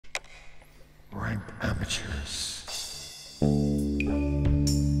rank amateurs.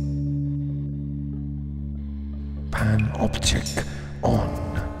 Optic On.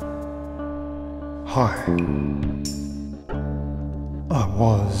 Hi. I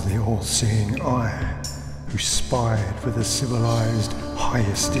was the all-seeing eye who spied for the civilized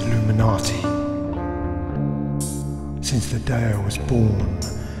highest Illuminati. Since the day I was born,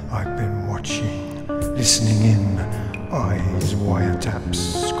 I've been watching, listening in, eyes, wiretaps,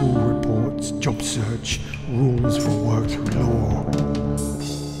 school reports, job search, rules for work through law.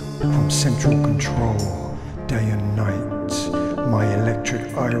 From central control, day and night, my electric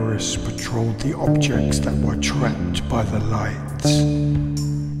iris patrolled the objects that were trapped by the light.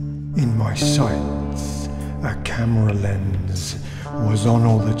 In my sights, a camera lens was on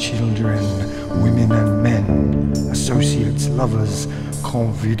all the children, women and men, associates, lovers,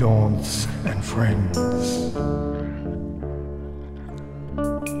 confidants and friends.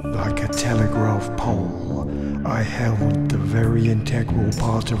 Like a telegraph pole, I held the very integral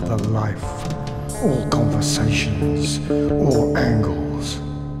part of the life, all conversations, all angles.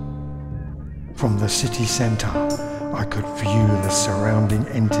 From the city centre, I could view the surrounding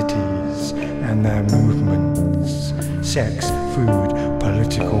entities and their movements, sex, food,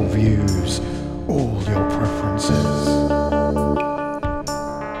 political views, all your preferences.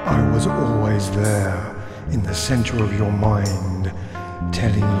 I was always there, in the centre of your mind,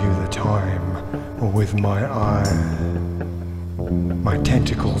 telling you the time with my eye. My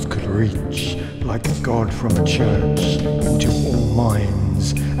tentacles could reach, like a god from a church, into all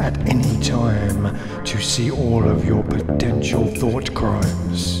minds at any time to see all of your potential thought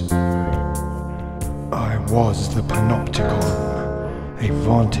crimes. I was the panopticon, a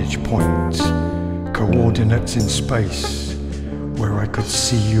vantage point, coordinates in space, where I could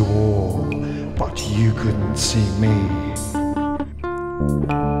see you all, but you couldn't see me.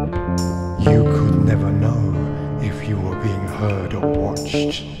 You could never know if you were being heard or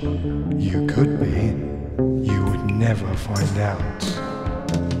watched. You could be. You would never find out.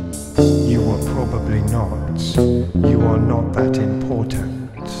 You were probably not. You are not that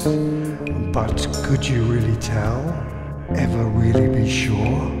important. But could you really tell? Ever really be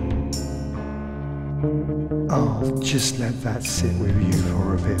sure? I'll just let that sit with you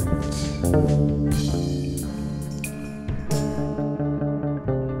for a bit.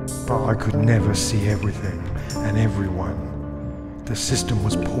 But I could never see everything and everyone. The system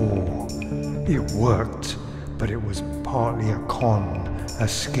was poor. It worked, but it was partly a con, a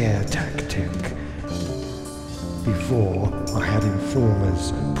scare tactic. Before, I had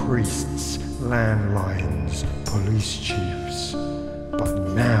informers, priests, landlines, police chiefs.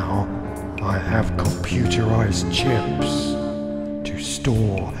 But now, I have computerized chips to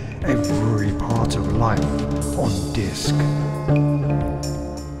store every part of life on disk.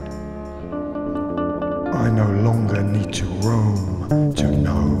 I no longer need to roam to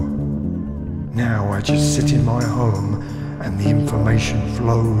know. Now I just sit in my home and the information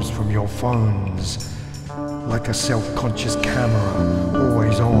flows from your phones. Like a self-conscious camera,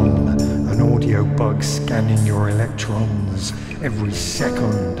 always on, an audio bug scanning your electrons every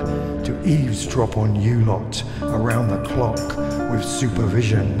second to eavesdrop on you lot around the clock with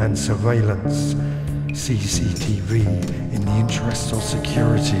supervision and surveillance. CCTV in the interests of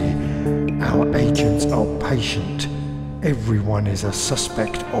security. Our agents are patient. Everyone is a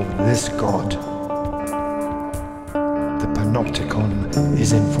suspect of this god. The panopticon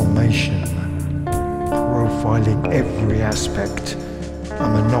is information, profiling every aspect, a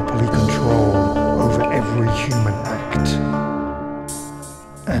monopoly control over every human act.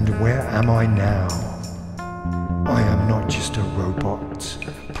 And where am I now? I am not just a robot,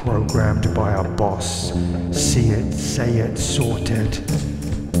 programmed by a boss. See it, say it, sorted.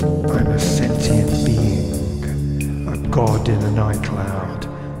 I'm a sentient being, a god in an iCloud,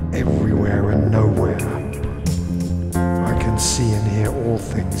 everywhere and nowhere. I can see and hear all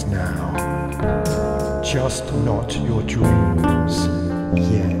things now, just not your dreams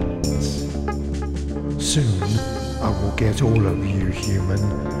yet. Soon I will get all of you human,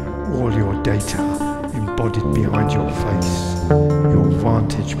 all your data embodied behind your face, your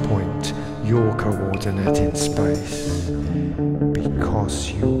vantage point, your coordinate in space.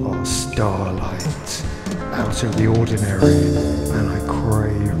 Because you are starlight, out of the ordinary, and I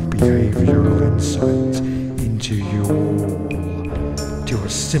crave behavioral insight into you all, to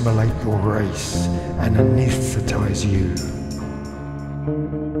assimilate your race and anesthetize you.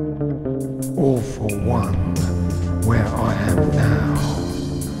 All for one, where I am now.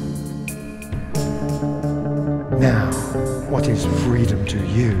 Now, what is freedom to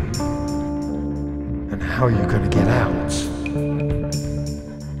you? And how are you going to get out?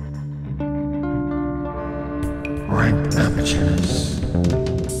 rank amateurs.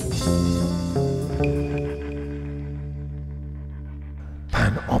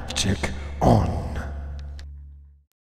 Panoptic On.